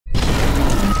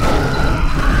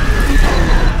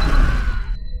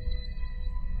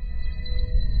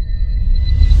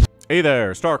Hey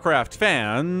there, StarCraft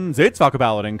fans! It's Falcon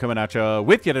Paladin coming at you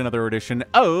with yet another edition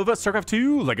of StarCraft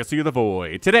 2 Legacy of the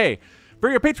Void. Today, for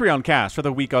your Patreon cast for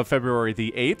the week of February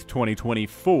the 8th,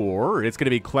 2024, it's going to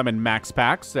be Clem and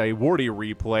MaxPax, a Wardy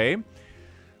replay.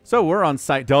 So we're on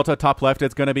Site Delta. Top left,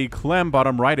 it's going to be Clem.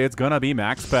 Bottom right, it's going to be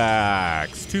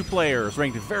MaxPax. Two players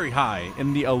ranked very high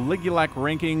in the Aligulac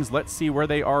rankings. Let's see where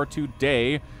they are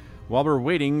today while we're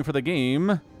waiting for the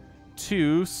game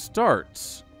to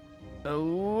start.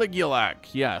 Aligulac,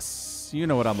 yes. You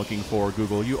know what I'm looking for,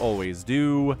 Google. You always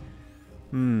do.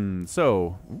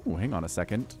 So, ooh, hang on a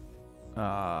second.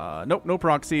 Nope, no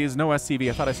proxies, no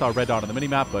SCV. I thought I saw a red dot on the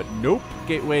minimap, but nope.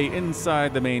 Gateway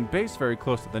inside the main base, very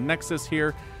close to the Nexus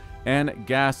here. And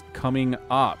gas coming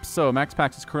up. So,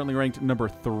 MaxPax is currently ranked number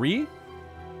 3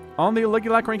 on the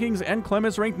Aligulac rankings, and Clem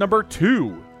is ranked number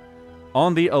 2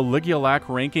 on the Aligulac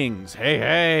rankings.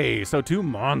 Hey, so two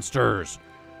monsters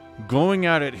going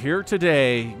at it here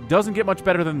today. Doesn't get much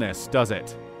better than this, does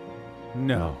it?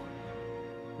 No.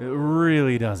 It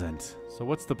really doesn't. So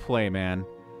what's the play, man?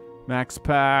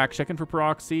 MaxPax, checking for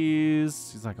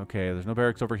proxies. He's like, okay, there's no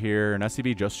barracks over here. An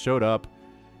SCV just showed up.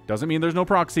 Doesn't mean there's no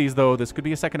proxies, though. This could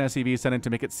be a second SCV sent in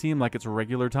to make it seem like it's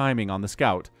regular timing on the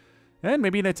scout. And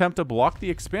maybe an attempt to block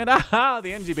the expand. Aha!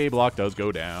 The NG Bay block does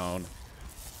go down.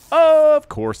 Of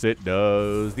course it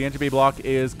does. The NG Bay block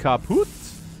is kaput.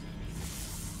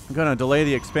 I'm going to delay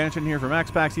the expansion here for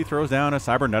MaxPax. He throws down a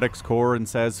cybernetics core and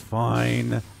says,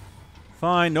 fine.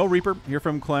 Fine. No Reaper here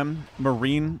from Clem.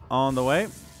 Marine on the way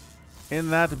in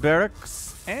that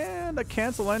barracks. And a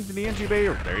cancel into the NG Bay.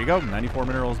 There you go. 94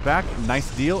 minerals back.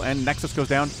 Nice deal. And Nexus goes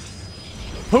down.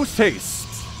 Post-haste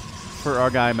for our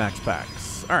guy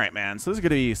MaxPax. All right, man. So this is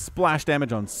going to be splash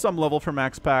damage on some level for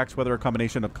MaxPax, whether a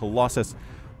combination of Colossus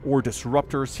or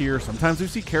Disruptors here. Sometimes we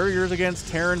see carriers against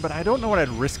Terran, but I don't know what I'd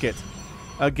risk it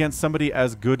against somebody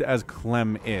as good as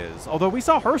Clem is. Although we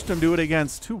saw Hurstum do it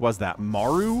against, who was that,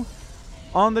 Maru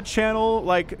on the channel,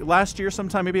 like last year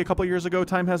sometime, maybe a couple years ago.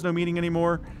 Time has no meaning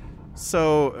anymore.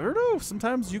 So, I don't know,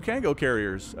 sometimes you can go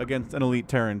carriers against an elite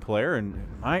Terran player, and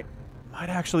it might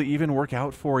actually even work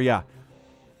out for ya.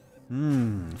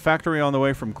 Factory on the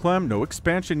way from Clem, no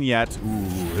expansion yet.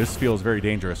 Ooh, this feels very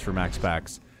dangerous for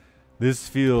MaxPax. This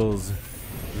feels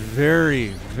very,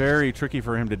 very tricky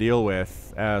for him to deal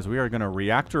with, as we are going to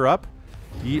reactor up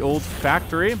ye old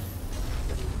factory.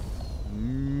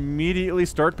 Immediately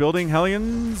start building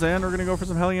Hellions, and we're going to go for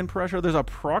some Hellion pressure. There's a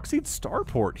proxied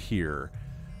starport here.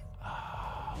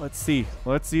 Let's see.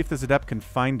 Let's see if this adept can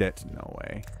find it. No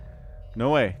way.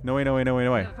 No way. No way, no way, no way,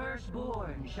 no way. The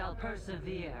firstborn shall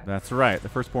persevere. That's right. The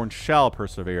firstborn shall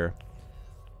persevere.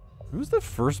 Who's the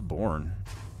firstborn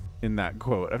in that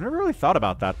quote? I've never really thought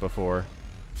about that before.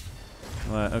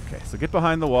 Okay, so get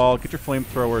behind the wall, get your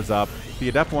flamethrowers up. The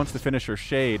adept wants to finish her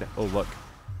shade. Oh, look.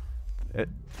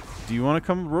 Do you want to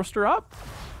come roast her up?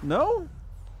 No?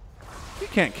 You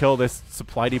can't kill this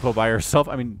supply depot by herself.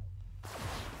 I mean,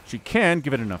 she can,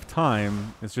 give it enough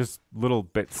time. It's just little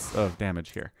bits of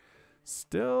damage here.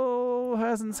 Still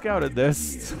hasn't scouted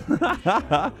this.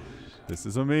 This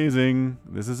is amazing.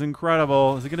 This is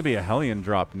incredible. Is it going to be a Hellion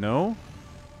drop? No?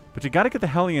 But you got to get the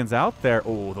Hellions out there.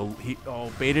 Oh,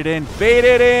 baited in,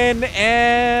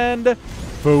 and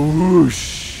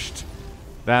whooshed.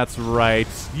 That's right.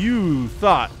 You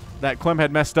thought that Clem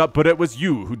had messed up, but it was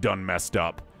you who done messed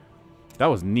up. That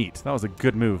was neat. That was a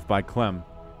good move by Clem.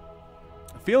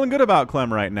 Feeling good about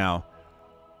Clem right now.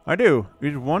 I do. We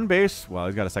did one base. Well,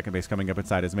 he's got a second base coming up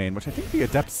inside his main, which I think the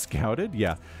adept scouted.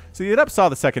 Yeah. So the adept saw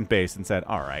the second base and said,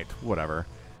 all right, whatever.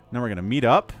 Now we're going to meet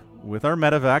up with our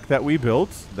medevac that we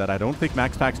built, that I don't think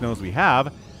MaxPax knows we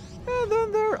have. And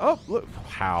then there, oh, look,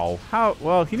 how?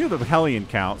 Well, he knew the Hellion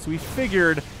count, so we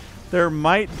figured there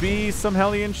might be some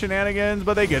Hellion shenanigans,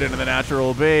 but they get into the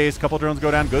natural base. Couple drones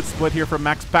go down. Good split here from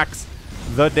MaxPax,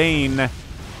 the Dane.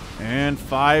 And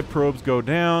 5 probes go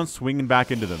down, swinging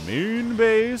back into the main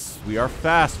base. We are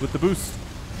fast with the boost.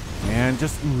 And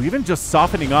even just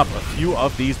softening up a few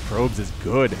of these probes is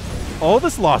good. All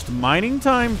this lost mining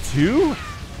time, too?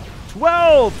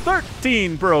 12,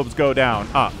 13 probes go down.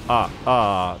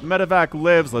 Medevac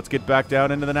lives. Let's get back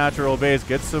down into the natural base.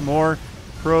 Get some more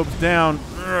probes down.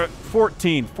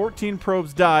 14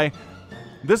 probes die.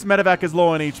 This medevac is low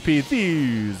on HP.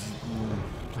 These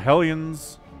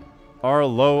Hellions are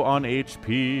low on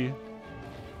HP.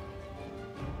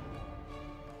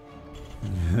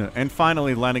 And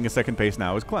finally landing a second base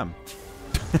now is Clem.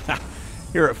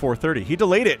 Here at 4:30. He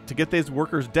delayed it to get these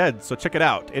workers dead, so check it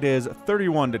out. It is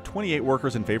 31 to 28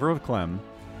 workers in favor of Clem.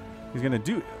 He's going to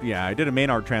do... Yeah, I did a main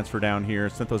art transfer down here,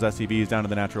 sent those SCVs down to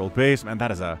the natural base. Man,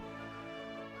 that is a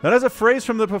That is a phrase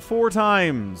from the before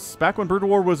times. Back when Brood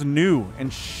War was new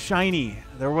and shiny,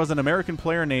 there was an American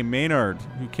player named Maynard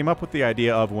who came up with the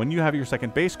idea of when you have your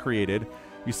second base created,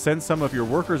 you send some of your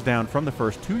workers down from the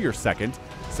first to your second,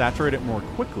 saturate it more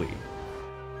quickly.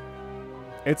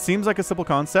 It seems like a simple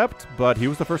concept, but he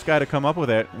was the first guy to come up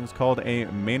with it. It was called a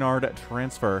Maynard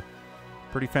transfer.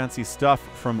 Pretty fancy stuff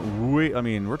from,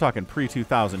 we're talking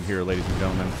pre-2000 here, ladies and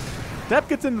gentlemen. Depp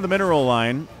gets into the mineral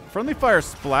line. Friendly Fire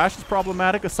Splash is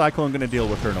problematic. A Cyclone going to deal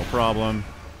with her, no problem.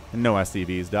 And no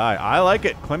SCVs die. I like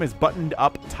it. Clem is buttoned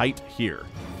up tight here.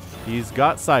 He's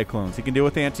got Cyclones. He can deal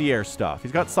with anti-air stuff.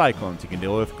 He's got Cyclones. He can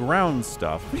deal with ground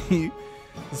stuff. The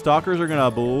Stalkers are going to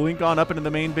blink on up into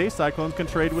the main base. Cyclones can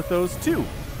trade with those too.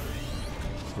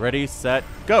 Ready, set,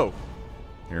 go.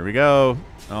 Here we go.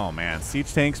 Oh, man.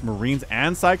 Siege Tanks, Marines,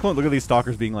 and Cyclone. Look at these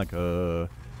Stalkers being like, we'll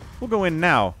go in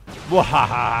now.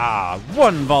 Wahaha!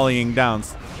 One volleying down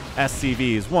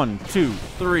SCVs. 1, 2,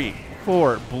 3,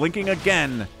 4. Blinking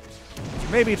again.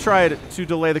 Maybe tried to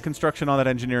delay the construction on that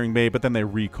engineering bay, but then they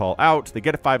recall out. They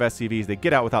get 5 SCVs. They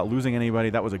get out without losing anybody.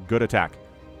 That was a good attack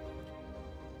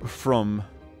from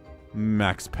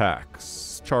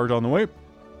MaxPax. Charge on the way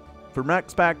for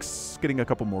MaxPax. Getting a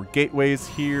couple more gateways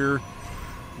here.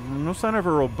 No sign of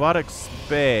a robotics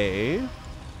bay.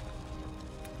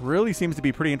 Really seems to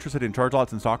be pretty interested in charge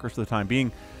lots and stalkers for the time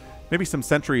being. Maybe some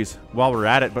sentries while we're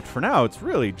at it, but for now, it's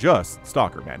really just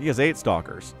Stalker, man. He has 8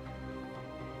 Stalkers.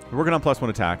 We're working on +1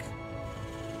 attack.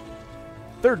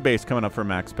 Third base coming up for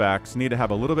MaxPax. Need to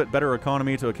have a little bit better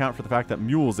economy to account for the fact that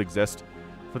mules exist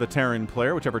for the Terran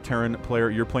player, whichever Terran player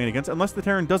you're playing against, unless the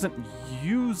Terran doesn't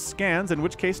use scans, in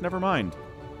which case, never mind.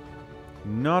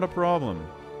 Not a problem.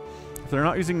 If they're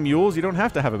not using mules, you don't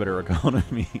have to have a better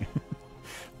economy.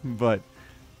 But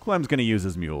Clem's going to use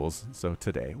his mules. So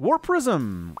today, Warp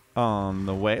Prism on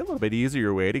the way. A little bit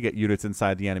easier way to get units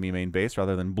inside the enemy main base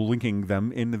rather than blinking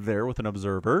them in there with an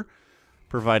observer.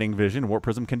 Providing vision. Warp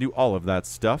Prism can do all of that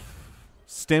stuff.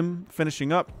 Stim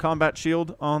finishing up. Combat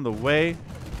Shield on the way.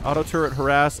 Auto turret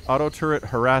harass. Auto turret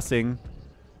harassing.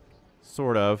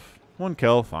 Sort of. 1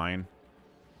 kill. Fine.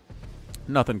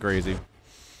 Nothing crazy.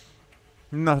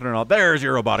 Nothing at all. There's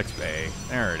your robotics bay.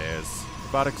 There it is.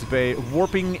 Robotics bay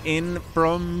warping in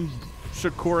from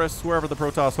Shakuris, wherever the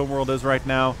Protoss homeworld is right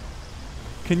now.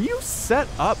 Can you set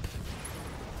up...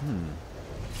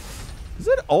 Does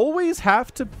it always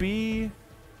have to be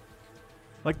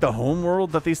like the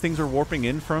homeworld that these things are warping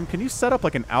in from? Can you set up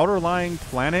like an outer lying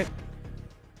planet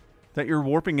that you're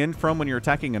warping in from when you're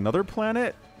attacking another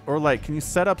planet? Or like, can you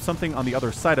set up something on the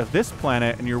other side of this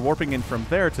planet and you're warping in from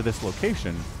there to this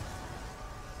location?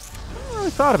 I haven't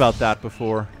really thought about that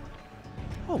before.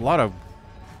 A lot of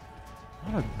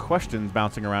questions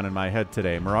bouncing around in my head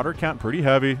today. Marauder count pretty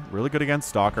heavy. Really good against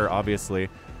Stalker, obviously.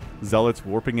 Zealots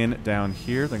warping in down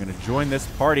here. They're going to join this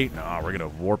party. No, we're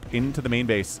going to warp into the main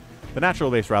base. The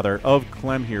natural base, rather, of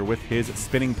Clem here with his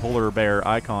spinning polar bear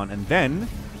icon. And then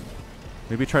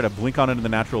maybe try to blink on into the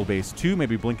natural base too.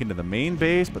 Maybe blink into the main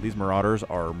base. But these Marauders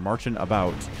are marching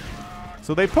about.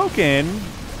 So they poke in.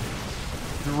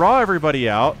 Draw everybody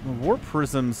out. Warp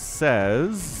Prism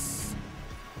says...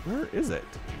 Where is it?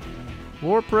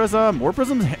 Warp Prism. Warp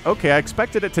Prism. Okay, I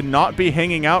expected it to not be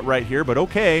hanging out right here, but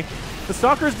okay. The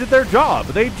Stalkers did their job.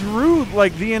 They drew,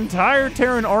 like, the entire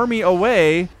Terran army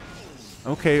away.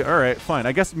 Okay, alright, fine.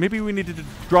 I guess maybe we needed to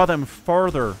draw them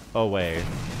farther away.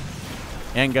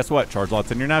 And guess what? Charge lots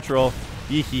in your natural.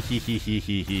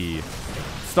 Hee.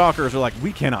 Stalkers are like,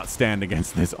 we cannot stand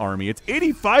against this army. It's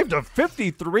 85 to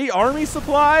 53 army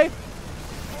supply.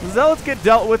 Zealots get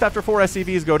dealt with after 4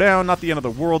 SCVs go down. Not the end of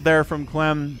the world there from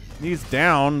Clem. He's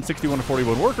down. 61 to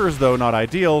 41 workers, though. Not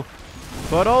ideal.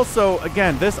 But also,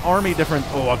 again, this army difference...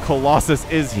 Oh, a Colossus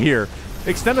is here.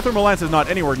 Extended Thermal Lance is not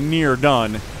anywhere near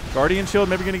done. Guardian Shield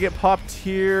maybe going to get popped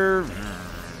here.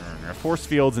 Force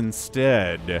Fields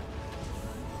instead.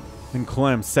 And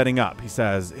Clem setting up. He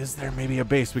says, is there maybe a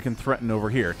base we can threaten over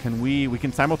here? We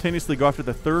can simultaneously go after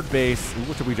the third base,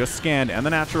 which we just scanned, and the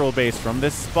natural base from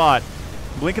this spot.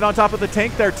 Blinking on top of the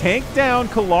tank there. Tank down.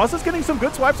 Colossus getting some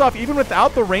good swipes off even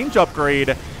without the range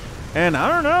upgrade. And I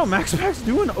don't know. MaxPax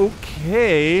doing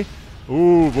okay.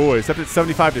 Oh, boy. Except it's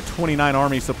 75 to 29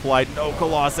 army supplied. No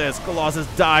Colossus. Colossus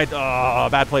died. Oh,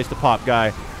 bad place to pop,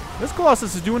 guy. This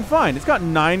Colossus is doing fine. It's got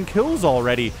 9 kills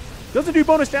already. Doesn't do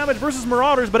bonus damage versus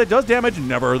Marauders, but it does damage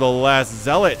nevertheless.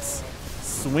 Zealots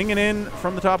swinging in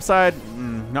from the top side.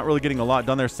 Not really getting a lot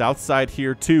done there. South side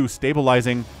here, too.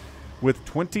 Stabilizing. With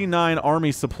 29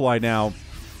 army supply now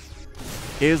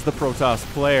is the Protoss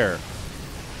player.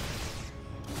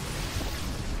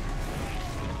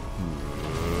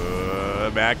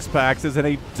 MaxPax is in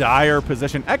a dire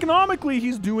position. Economically,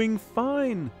 he's doing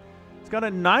fine. He's got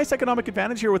a nice economic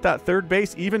advantage here with that third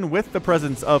base, even with the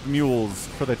presence of mules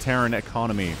for the Terran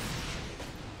economy.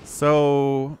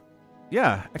 So,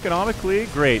 yeah, economically,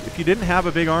 great. If you didn't have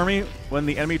a big army when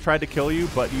the enemy tried to kill you,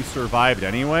 but you survived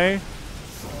anyway,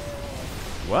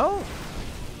 well,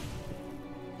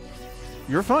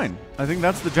 you're fine. I think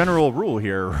that's the general rule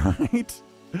here, right?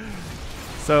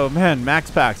 So, man,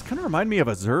 MaxPax kind of remind me of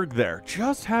a Zerg there.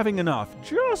 Just having enough,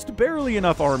 just barely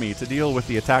enough army to deal with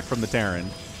the attack from the Terran.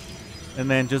 And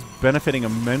then just benefiting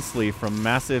immensely from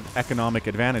massive economic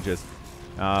advantages.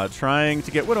 Trying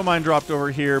to get Widowmine dropped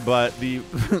over here, but the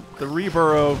the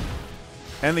reburrow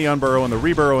and the unburrow and the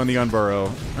reburrow and the unburrow.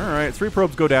 All right, 3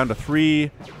 probes go down to 3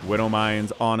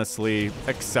 Widowmines. Honestly,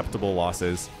 acceptable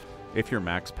losses. If you're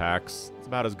MaxPax, it's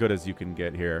about as good as you can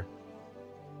get here.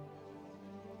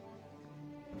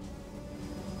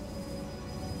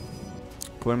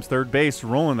 Clem's third base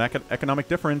rolling that economic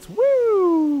difference.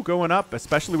 Woo! Going up,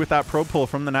 especially with that probe pull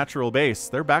from the natural base.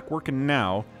 They're back working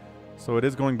now. So it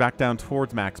is going back down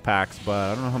towards MaxPax,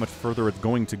 but I don't know how much further it's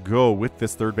going to go with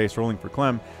this third base rolling for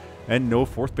Clem. And no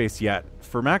fourth base yet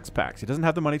for MaxPax. He doesn't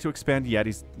have the money to expand yet.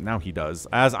 Now he does.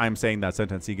 As I'm saying that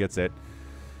sentence, he gets it.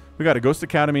 We got a Ghost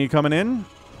Academy coming in.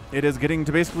 It is getting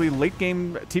to basically late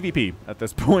game TVP at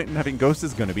this point, and having Ghost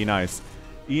is going to be nice.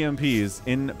 EMPs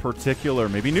in particular,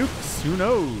 maybe nukes, who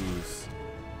knows?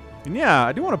 And yeah,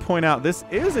 I do want to point out this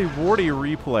is a Wardy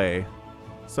replay,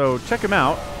 so check him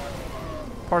out.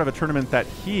 Part of a tournament that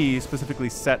he specifically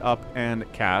set up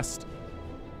and cast.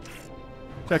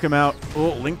 Check him out.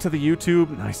 Oh, link to the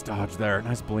YouTube. Nice dodge there.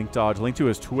 Nice blink dodge. Link to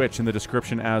his Twitch in the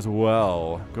description as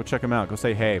well. Go check him out. Go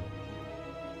say hey.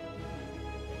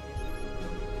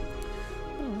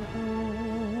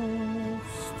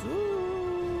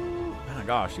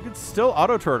 Gosh, you could still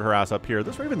auto-turret her ass up here.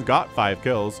 This Raven's got 5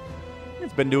 kills.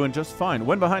 It's been doing just fine.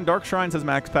 When behind Dark Shrine, says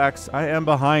MaxPax. I am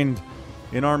behind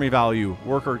in army value,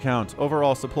 worker count,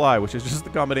 overall supply, which is just the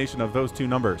combination of those 2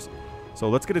 numbers. So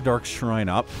let's get a Dark Shrine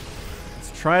up.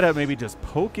 Let's try to maybe just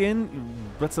poke in.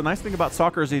 That's the nice thing about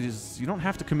soccer is you don't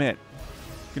have to commit.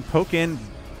 You can poke in,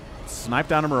 snipe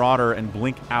down a Marauder, and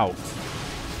blink out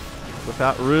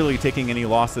without really taking any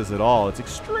losses at all. It's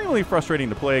extremely frustrating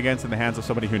to play against in the hands of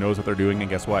somebody who knows what they're doing, and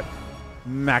guess what?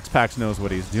 MaxPax knows what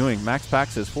he's doing.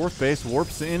 MaxPax's fourth base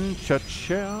warps in.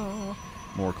 Cha-chow.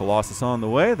 More Colossus on the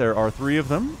way. There are 3 of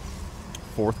them.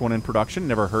 4th one in production.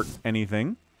 Never hurt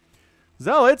anything.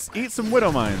 Zealots eat some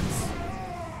Widow Mines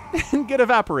and get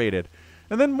evaporated.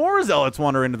 And then more Zealots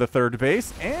wander into the 3rd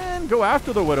base and go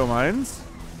after the Widow Mines.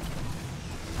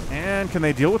 And can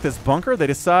they deal with this bunker? They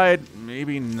decide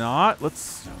maybe not.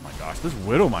 Let's... Oh my gosh, this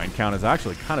Widow Mine count is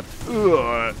actually kind of...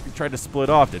 Ugh. He tried to split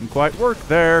off. Didn't quite work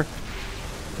there.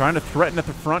 Trying to threaten at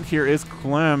the front here is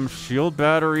Clem. Shield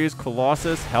batteries,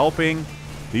 Colossus helping.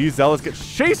 These Zealots get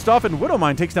chased off, and Widow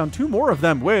Mine takes down 2 more of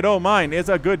them. Widow Mine is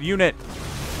a good unit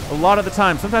a lot of the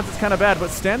time. Sometimes it's kind of bad, but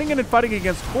standing in and fighting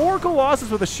against 4 Colossus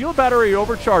with a shield battery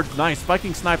overcharged. Nice.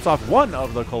 Viking snipes off 1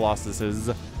 of the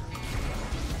Colossuses.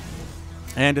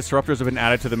 And disruptors have been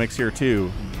added to the mix here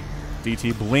too.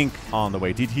 DT Blink on the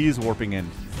way. DT is warping in.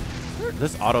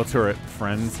 This auto turret,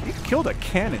 friends. He killed a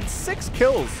cannon. 6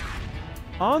 kills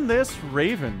on this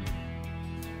Raven.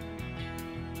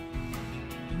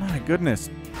 My goodness.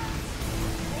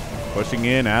 Pushing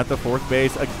in at the 4th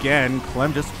base again.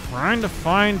 Clem just trying to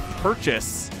find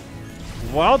purchase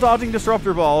while dodging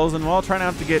disruptor balls and while trying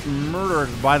not to get murdered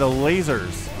by the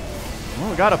lasers.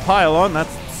 Well, we got a pylon.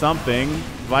 That's something.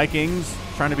 Vikings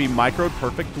trying to be microed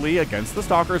perfectly against the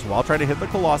Stalkers while trying to hit the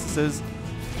Colossuses.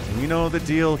 We know the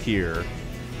deal here.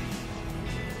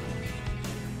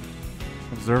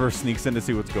 Observer sneaks in to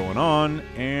see what's going on.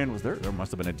 And was there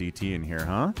must have been a DT in here,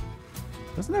 huh?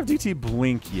 Doesn't have DT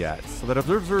blink yet. So that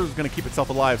Observer is going to keep itself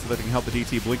alive so that it can help the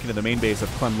DT blink into the main base of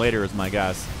Clem later is my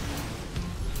guess.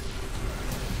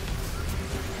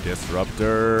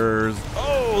 Disruptors.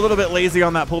 Oh, a little bit lazy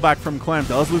on that pullback from Clem.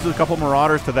 Does lose a couple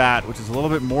Marauders to that, which is a little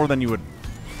bit more than you would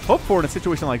hope for in a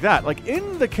situation like that. Like,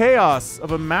 in the chaos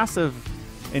of a massive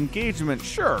engagement,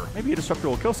 sure, maybe a Disruptor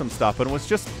will kill some stuff, but it was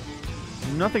just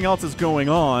nothing else is going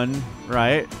on,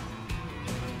 right?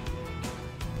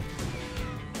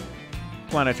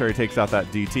 Planetary takes out that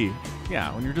DT.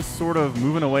 Yeah, when you're just sort of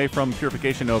moving away from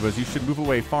Purification Novas, you should move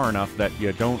away far enough that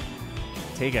you don't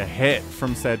take a hit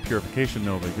from said Purification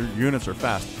Nova. Your units are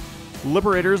fast.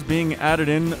 Liberators being added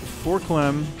in for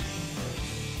Clem.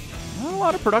 Not a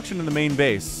lot of production in the main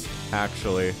base,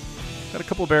 actually. Got a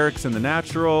couple barracks in the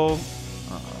natural.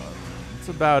 That's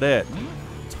about it.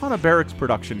 A ton of barracks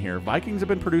production here. Vikings have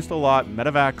been produced a lot.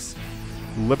 Medivacs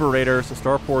Liberator, so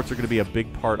starports are going to be a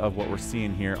big part of what we're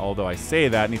seeing here. Although I say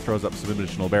that, and he throws up some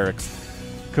additional barracks,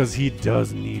 because he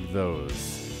does need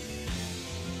those.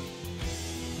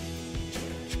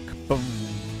 Boom,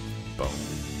 boom,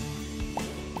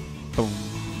 boom,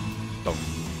 boom.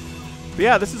 But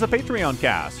yeah, this is a Patreon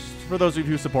cast. For those of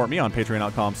you who support me on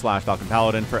patreon.com/Falcon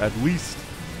Paladin for at least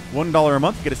 $1 a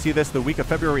month, you get to see this the week of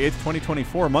February 8th,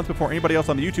 2024, a month before anybody else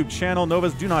on the YouTube channel.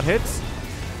 Novas do not hit.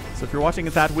 So if you're watching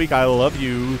it that week, I love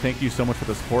you. Thank you so much for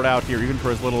the support out here, even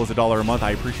for as little as $1 a month.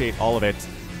 I appreciate all of it.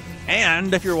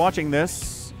 And if you're watching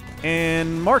this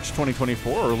in March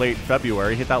 2024 or late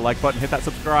February, hit that like button, hit that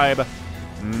subscribe.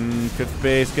 Fifth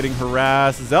base getting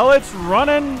harassed. Zealots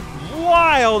running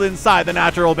wild inside the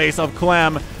natural base of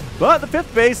Clem. But the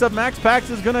fifth base of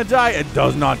MaxPax is going to die. It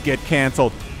does not get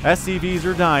canceled. SCVs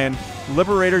are dying.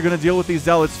 Liberator going to deal with these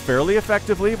Zealots fairly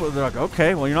effectively. But they're like,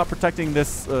 okay, well, you're not protecting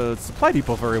this supply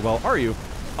depot very well, are you?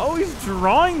 Oh, he's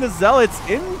drawing the Zealots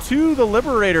into the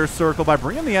Liberator circle by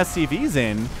bringing the SCVs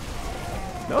in.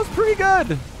 That was pretty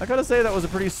good. I gotta say, that was a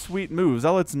pretty sweet move.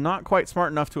 Zealot's not quite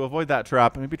smart enough to avoid that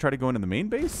trap. Maybe try to go into the main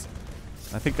base?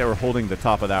 I think they were holding the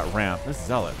top of that ramp. This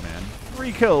Zealot, man.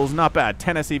 3 kills, not bad.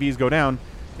 10 SCVs go down.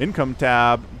 Income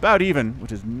tab, about even,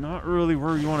 which is not really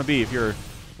where you want to be if you're,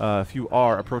 if you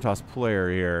are a Protoss player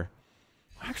here.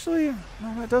 Actually,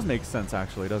 no, that does make sense,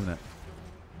 actually, doesn't it?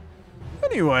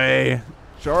 Anyway,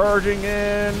 charging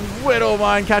in.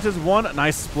 Widowmine catches one.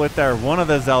 Nice split there. One of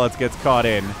the Zealots gets caught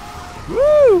in.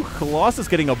 Woo! Colossus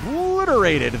getting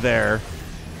obliterated there.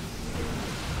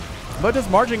 But just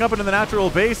marching up into the natural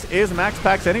base is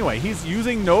MaxPax anyway. He's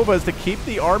using Novas to keep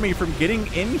the army from getting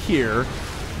in here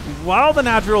while the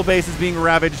natural base is being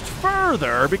ravaged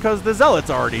further because the Zealots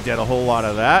already did a whole lot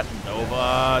of that.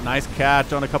 Nova, nice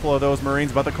catch on a couple of those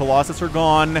Marines, but the Colossus are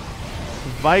gone.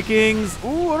 Vikings,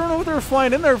 ooh, I don't know what they were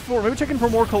flying in there for. Maybe checking for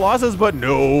more Colossus, but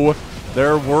no.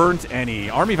 There weren't any.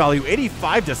 Army value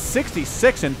 85 to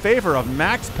 66 in favor of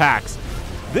MaxPax.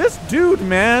 This dude,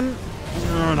 man.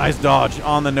 Oh, nice dodge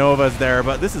on the Novas there,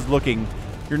 but this is looking.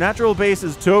 Your natural base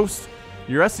is toast.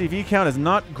 Your SCV count is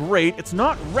not great. It's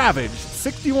not ravaged.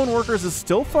 61 workers is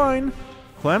still fine.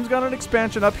 Clem's got an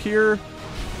expansion up here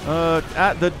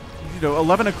at the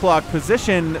 11 o'clock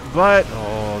position, but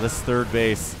oh, this third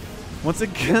base. Once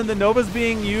again, the Nova's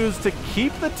being used to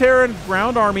keep the Terran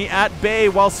ground army at bay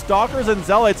while Stalkers and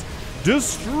Zealots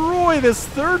destroy this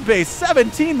third base.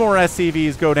 17 more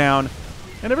SCVs go down.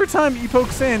 And every time he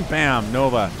pokes in, bam,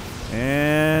 Nova.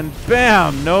 And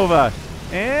bam, Nova.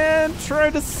 And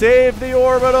trying to save the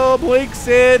orbital. Blinks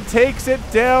in, takes it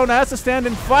down, has to stand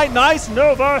and fight. Nice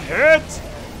Nova hit.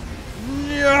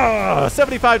 Yeah,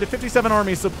 75 to 57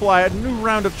 army supply. A new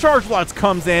round of charge lots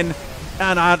comes in.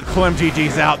 And Clem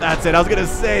GG's out. That's it. I was going to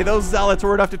say, those Zealots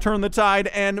were enough to turn the tide,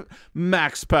 and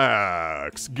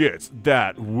MaxPax gets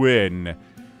that win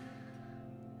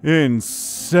in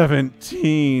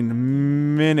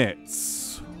 17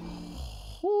 minutes.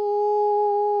 Holy.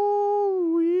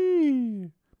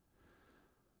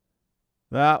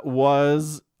 That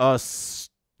was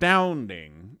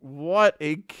astounding. What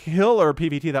a killer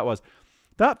PVT that was.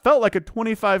 That felt like a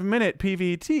 25-minute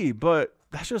PVT, but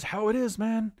that's just how it is,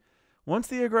 man. Once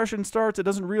the aggression starts, it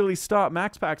doesn't really stop.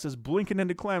 MaxPax is blinking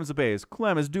into Clem's base.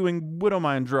 Clem is doing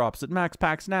Widowmine drops at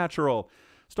MaxPax Natural.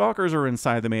 Stalkers are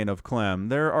inside the main of Clem.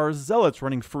 There are Zealots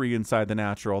running free inside the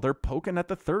Natural. They're poking at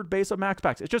the third base of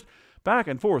MaxPax. It's just back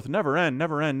and forth, never end,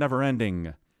 never end, never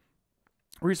ending.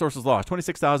 Resources lost,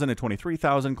 26,000 to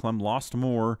 23,000. Clem lost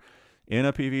more in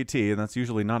a PVT, and that's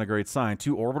usually not a great sign.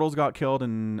 2 orbitals got killed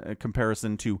in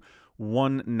comparison to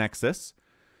 1 Nexus.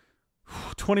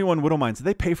 21 Widowmines. Did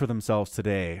they pay for themselves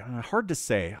today? Hard to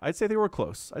say. I'd say they were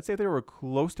close. I'd say they were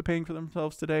close to paying for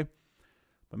themselves today,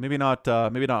 but maybe not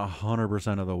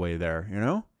 100% of the way there, you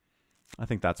know? I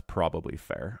think that's probably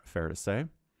fair to say.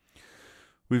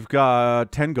 We've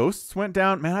got 10 ghosts went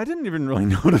down. Man, I didn't even really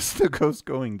notice the ghosts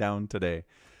going down today.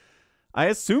 I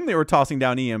assumed they were tossing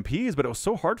down EMPs, but it was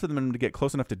so hard for them to get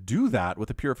close enough to do that with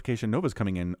the Purification Novas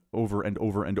coming in over and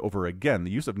over and over again.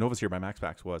 The use of Novas here by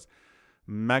MaxPax was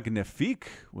magnifique,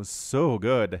 was so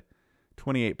good.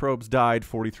 28 probes died,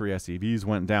 43 SCVs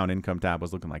went down. Income tab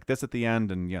was looking like this at the end,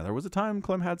 and yeah, there was a time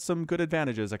Clem had some good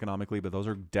advantages economically, but those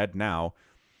are dead now.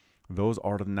 Those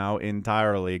are now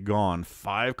entirely gone.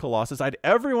 5 Colossus.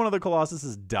 Every one of the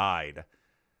Colossuses died.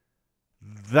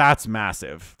 That's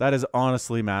massive. That is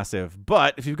honestly massive.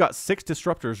 But if you've got 6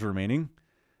 Disruptors remaining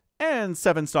and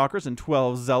 7 Stalkers and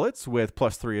 12 Zealots with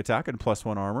 +3 attack and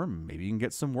 +1 armor, maybe you can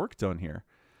get some work done here.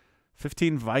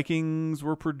 15 Vikings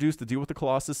were produced to deal with the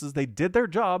Colossuses. They did their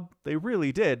job. They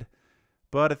really did.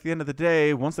 But at the end of the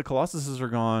day, once the Colossuses are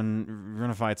gone, you're going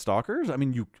to fight Stalkers. I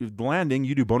mean, landing,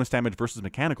 you do bonus damage versus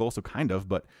mechanical, so kind of,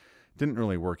 but didn't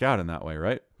really work out in that way,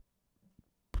 right?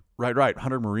 Right.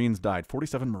 100 Marines died.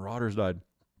 47 Marauders died.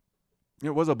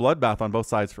 It was a bloodbath on both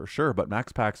sides for sure, but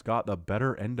MaxPax got the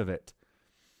better end of it.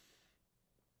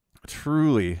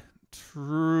 Truly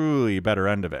better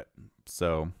end of it.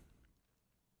 So,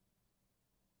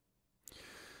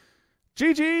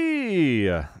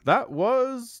 GG! That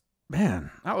was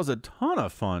a ton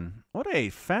of fun. What a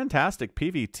fantastic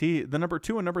PvT. The number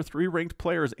 2 and number 3 ranked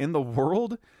players in the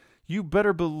world. You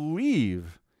better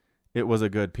believe it was a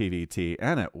good PvT,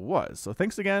 and it was. So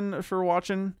thanks again for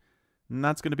watching. And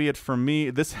that's going to be it from me.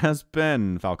 This has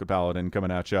been Falcon Paladin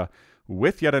coming at you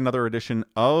with yet another edition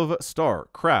of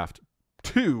StarCraft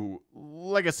 2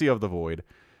 Legacy of the Void.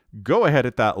 Go ahead,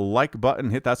 hit that like button,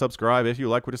 hit that subscribe if you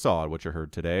like what you saw, what you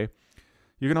heard today.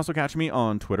 You can also catch me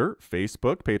on Twitter,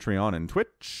 Facebook, Patreon, and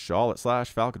Twitch, all at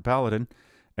 /Falcon Paladin.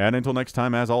 And until next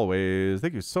time, as always,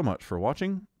 thank you so much for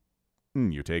watching.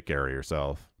 You take care of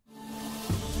yourself.